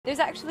There's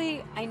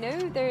actually, I know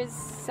there's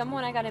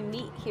someone I gotta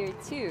meet here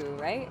too,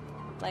 right?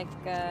 Like,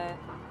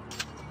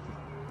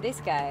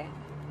 this guy.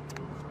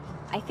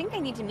 I think I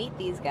need to meet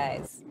these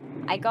guys.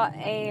 I got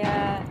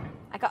a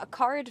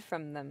card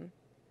from them.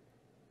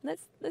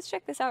 Let's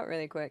check this out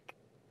really quick.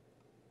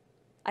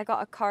 I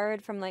got a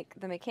card from, like,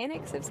 the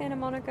mechanics of Santa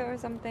Monica or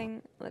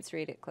something. Let's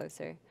read it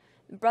closer.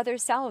 Brother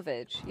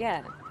Salvage,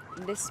 yeah.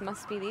 This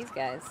must be these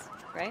guys,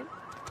 right?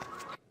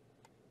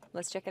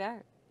 Let's check it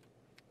out.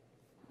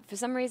 For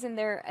some reason,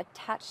 they're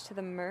attached to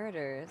the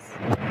murders.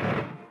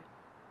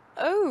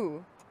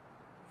 Oh!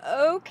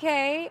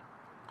 Okay.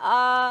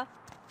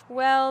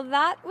 Well,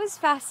 that was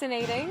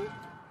fascinating.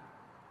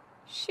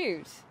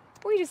 Shoot.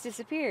 We just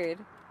disappeared.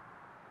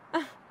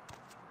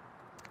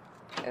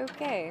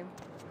 Okay.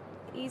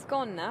 He's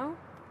gone now.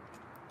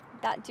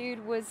 That dude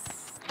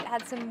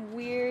had some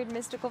weird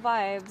mystical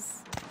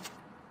vibes.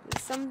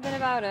 There's something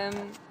about him.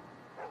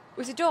 It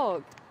was a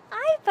dog.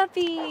 Hi,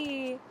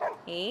 puppy!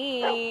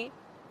 Hey.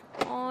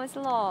 Oh, it's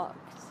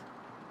locked.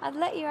 I'd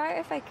let you out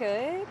if I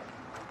could.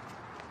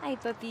 Hi,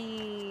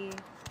 puppy.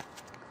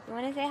 You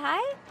want to say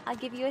hi? I'll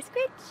give you a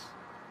scritch.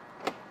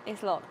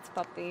 It's locked,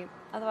 puppy.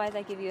 Otherwise,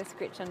 I give you a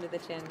scritch under the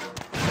chin.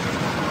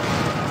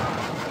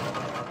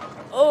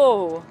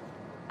 Oh,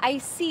 I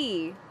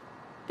see.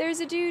 There's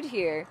a dude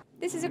here.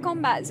 This is a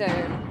combat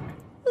zone.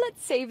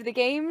 Let's save the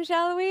game,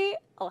 shall we?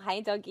 Oh,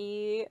 hi,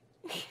 doggy.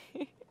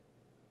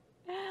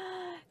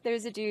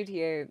 There's a dude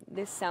here.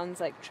 This sounds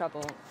like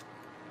trouble.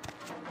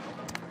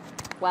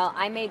 Well,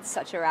 I made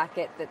such a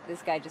racket that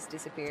this guy just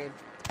disappeared.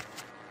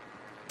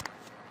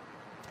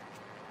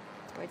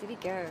 Where did he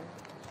go?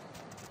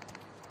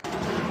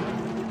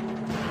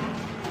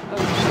 Oh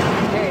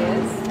shit, there he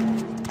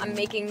is. I'm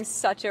making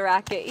such a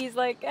racket. He's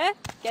like,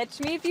 catch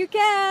me if you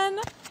can.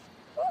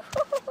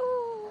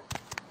 Woo-hoo-hoo-hoo.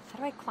 How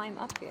do I climb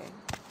up here?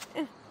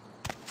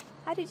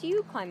 How did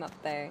you climb up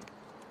there?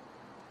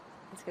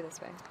 Let's go this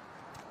way.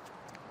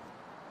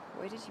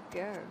 Where did you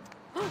go?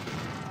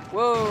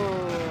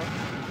 Whoa.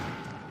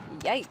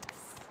 Yikes.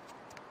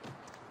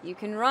 You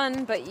can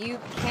run, but you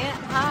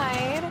can't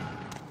hide.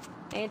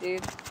 Hey,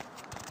 dude.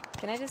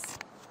 Can I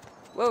just...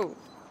 Whoa.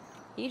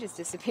 He just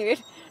disappeared.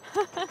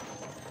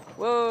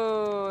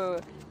 Whoa.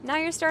 Now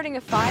you're starting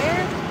a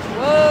fire?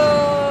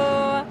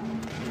 Whoa.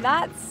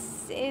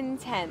 That's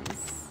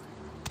intense.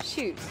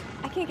 Shoot.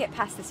 I can't get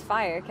past this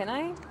fire, can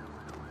I?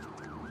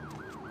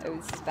 Oh,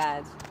 this is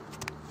bad.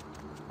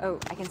 Oh,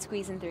 I can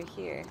squeeze in through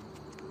here.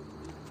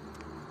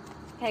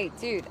 Hey,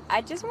 dude,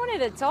 I just wanted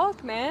to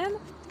talk, man.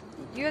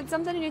 You had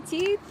something in your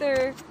teeth,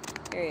 or...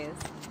 Here he is.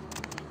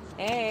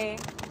 Hey.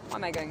 Why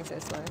am I going so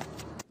slow?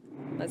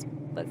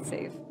 Let's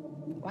save.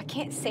 Oh, I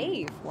can't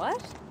save.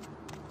 What?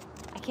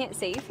 I can't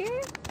save here?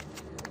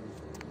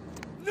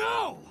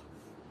 No!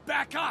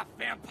 Back off,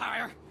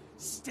 vampire!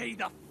 Stay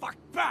the fuck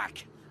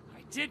back!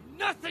 I did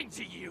nothing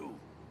to you!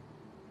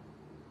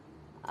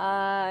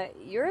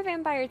 You're a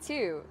vampire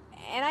too.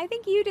 And I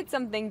think you did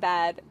something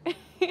bad.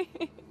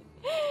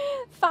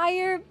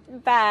 Fire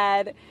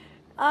bad.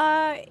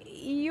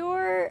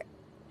 You're...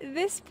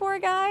 This poor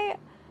guy?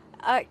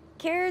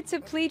 Care to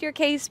plead your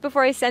case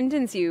before I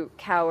sentence you,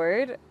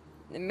 coward?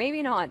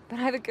 Maybe not, but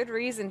I have a good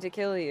reason to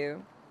kill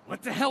you.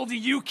 What the hell do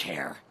you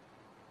care?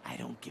 I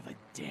don't give a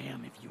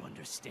damn if you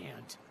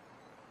understand.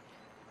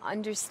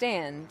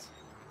 Understand?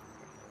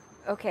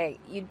 Okay,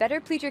 you'd better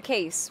plead your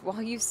case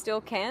while you still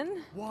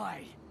can.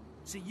 Why?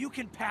 So you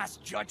can pass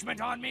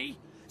judgment on me?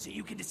 So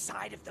you can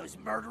decide if those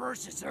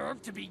murderers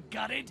deserve to be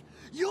gutted?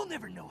 You'll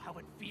never know how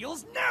it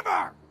feels,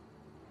 never!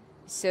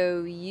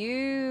 So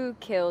you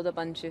killed a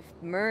bunch of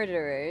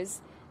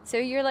murderers, so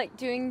you're like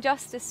doing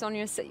justice on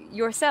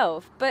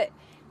yourself, but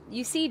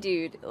you see,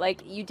 dude,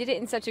 like, you did it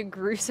in such a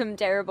gruesome,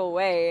 terrible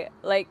way.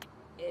 Like,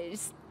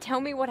 just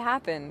tell me what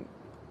happened.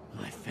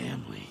 My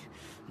family,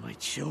 my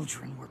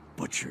children were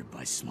butchered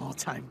by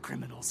small-time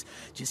criminals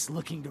just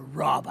looking to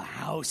rob a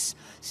house,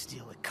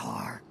 steal a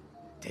car,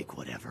 take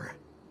whatever.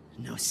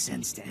 No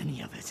sense to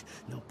any of it.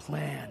 No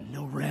plan,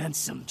 no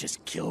ransom,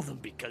 just kill them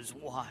because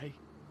why?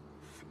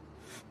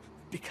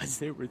 Because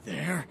they were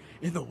there,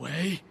 in the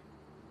way?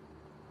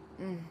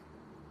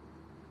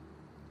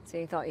 So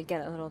you thought you'd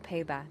get a little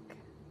payback.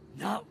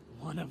 Not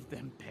one of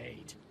them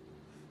paid.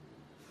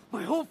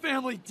 My whole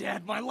family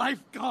dead, my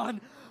life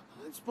gone.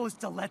 I'm supposed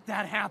to let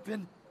that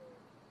happen?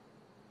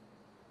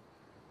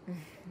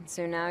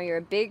 So now you're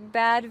a big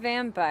bad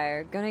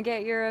vampire. Gonna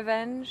get your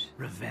revenge?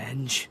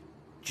 Revenge?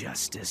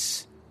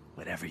 Justice?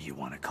 Whatever you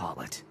want to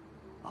call it.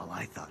 All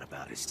I thought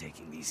about is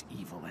taking these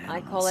evil animals,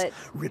 I call it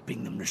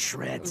ripping them to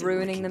shreds,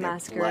 ruining and the their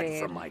Masquerade. blood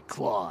from my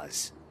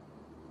claws.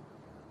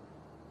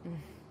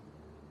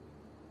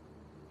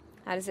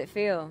 How does it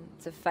feel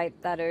to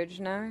fight that urge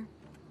now?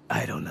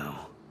 I don't know.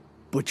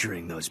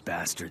 Butchering those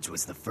bastards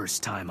was the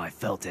first time I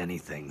felt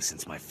anything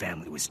since my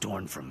family was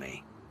torn from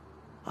me.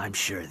 I'm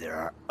sure there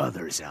are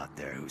others out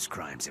there whose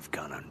crimes have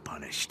gone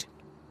unpunished.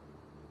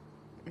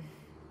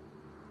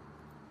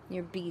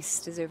 Your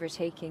beast is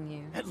overtaking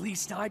you. At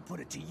least I put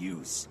it to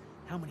use.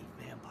 How many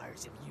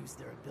vampires have used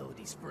their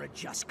abilities for a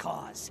just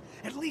cause?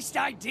 At least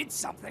I did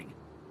something.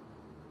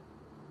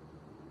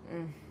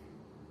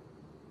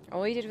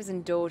 All you did was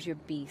indulge your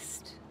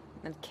beast.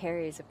 That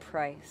carries a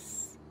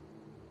price.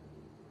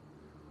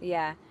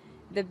 Yeah,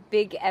 the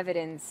big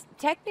evidence.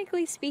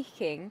 Technically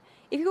speaking,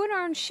 if you went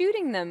around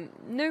shooting them,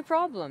 no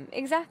problem.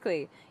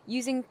 Exactly.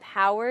 Using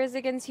powers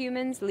against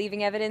humans,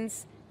 leaving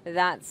evidence,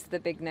 that's the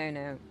big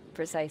no-no.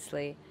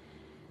 Precisely.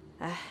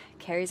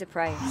 Carries a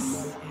price.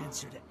 Won't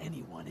answer to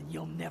anyone, and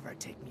you'll never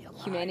take me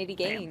alive. Humanity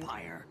gained.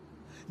 Vampire.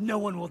 No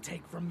one will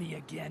take from me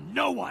again.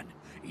 No one.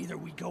 Either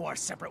we go our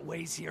separate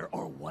ways here,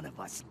 or one of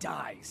us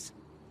dies.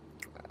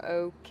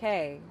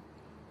 Okay.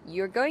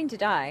 You're going to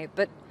die,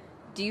 but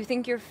do you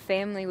think your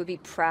family would be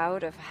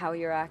proud of how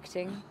you're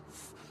acting?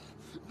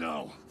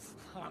 No.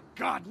 Oh,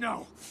 God,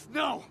 no.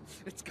 No.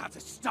 It's got to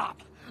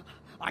stop.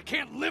 I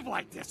can't live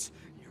like this.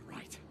 You're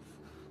right.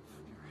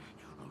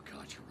 Oh,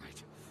 God, you're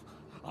right.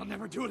 I'll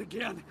never do it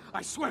again.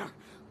 I swear.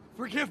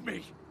 Forgive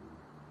me.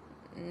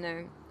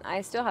 No,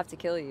 I still have to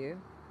kill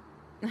you.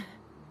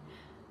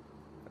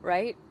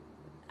 Right?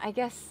 I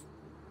guess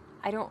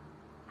I don't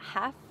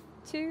have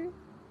to?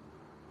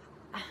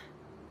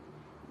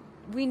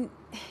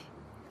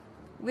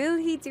 Will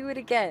he do it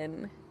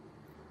again?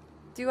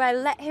 Do I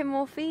let him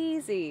off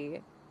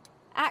easy?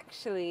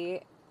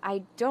 Actually,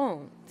 I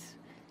don't.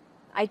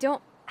 I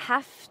don't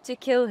have to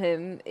kill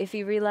him if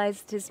he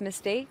realized his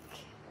mistake.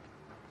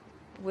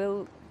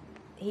 Will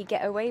he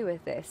get away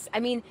with this? I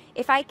mean,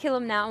 if I kill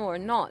him now or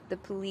not, the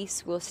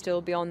police will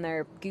still be on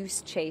their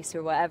goose chase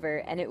or whatever,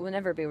 and it will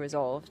never be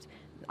resolved.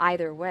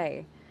 Either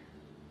way.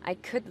 I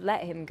could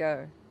let him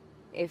go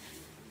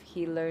if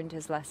he learned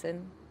his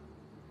lesson.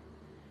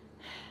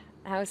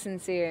 How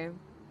sincere.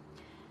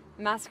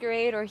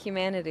 Masquerade or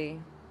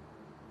humanity?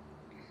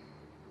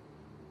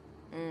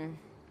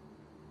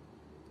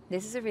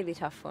 This is a really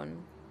tough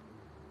one.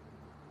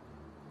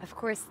 Of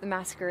course, the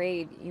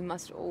Masquerade you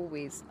must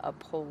always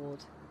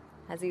uphold.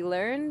 Has he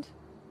learned?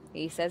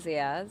 He says he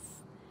has.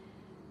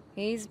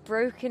 He's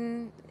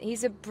broken.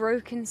 He's a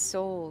broken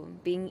soul,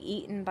 being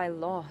eaten by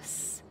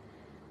loss.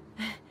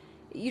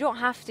 You don't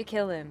have to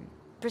kill him.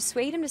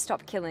 Persuade him to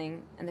stop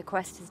killing, and the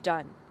quest is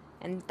done.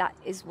 And that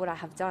is what I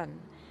have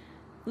done.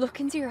 Look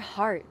into your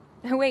heart.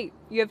 Wait,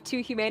 you have 2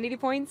 humanity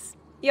points?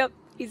 Yep,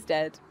 he's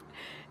dead.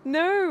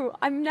 No,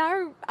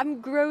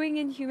 I'm growing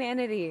in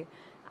humanity.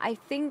 I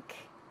think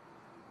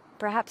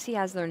perhaps he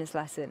has learned his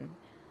lesson.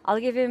 I'll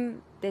give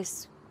him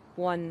this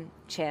one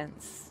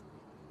chance.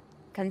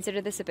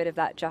 Consider this a bit of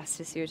that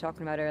justice you were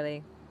talking about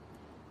earlier.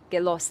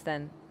 Get lost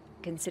then.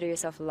 Consider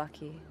yourself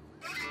lucky.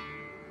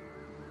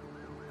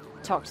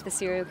 Talk to the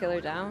serial killer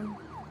down.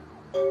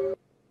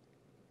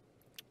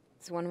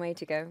 It's one way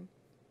to go.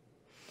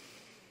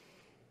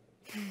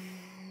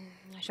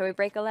 Shall we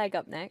break a leg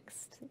up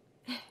next?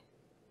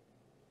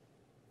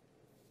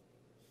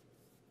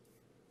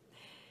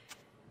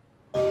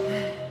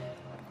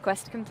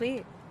 Quest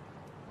complete.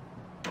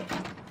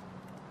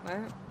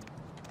 Well,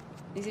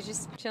 is he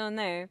just chilling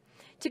there?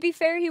 To be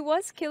fair, he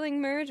was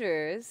killing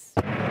murderers.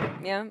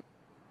 Yeah,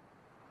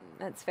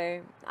 that's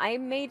fair. I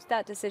made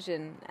that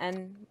decision,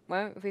 and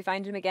well, if we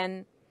find him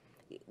again,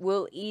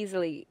 we'll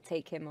easily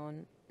take him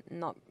on.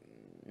 Not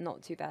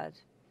too bad.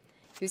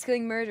 He was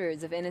killing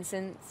murderers of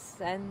innocents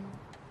and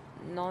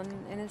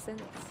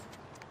non-innocents.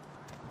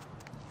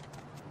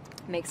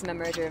 Makes him a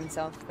murderer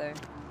himself, though.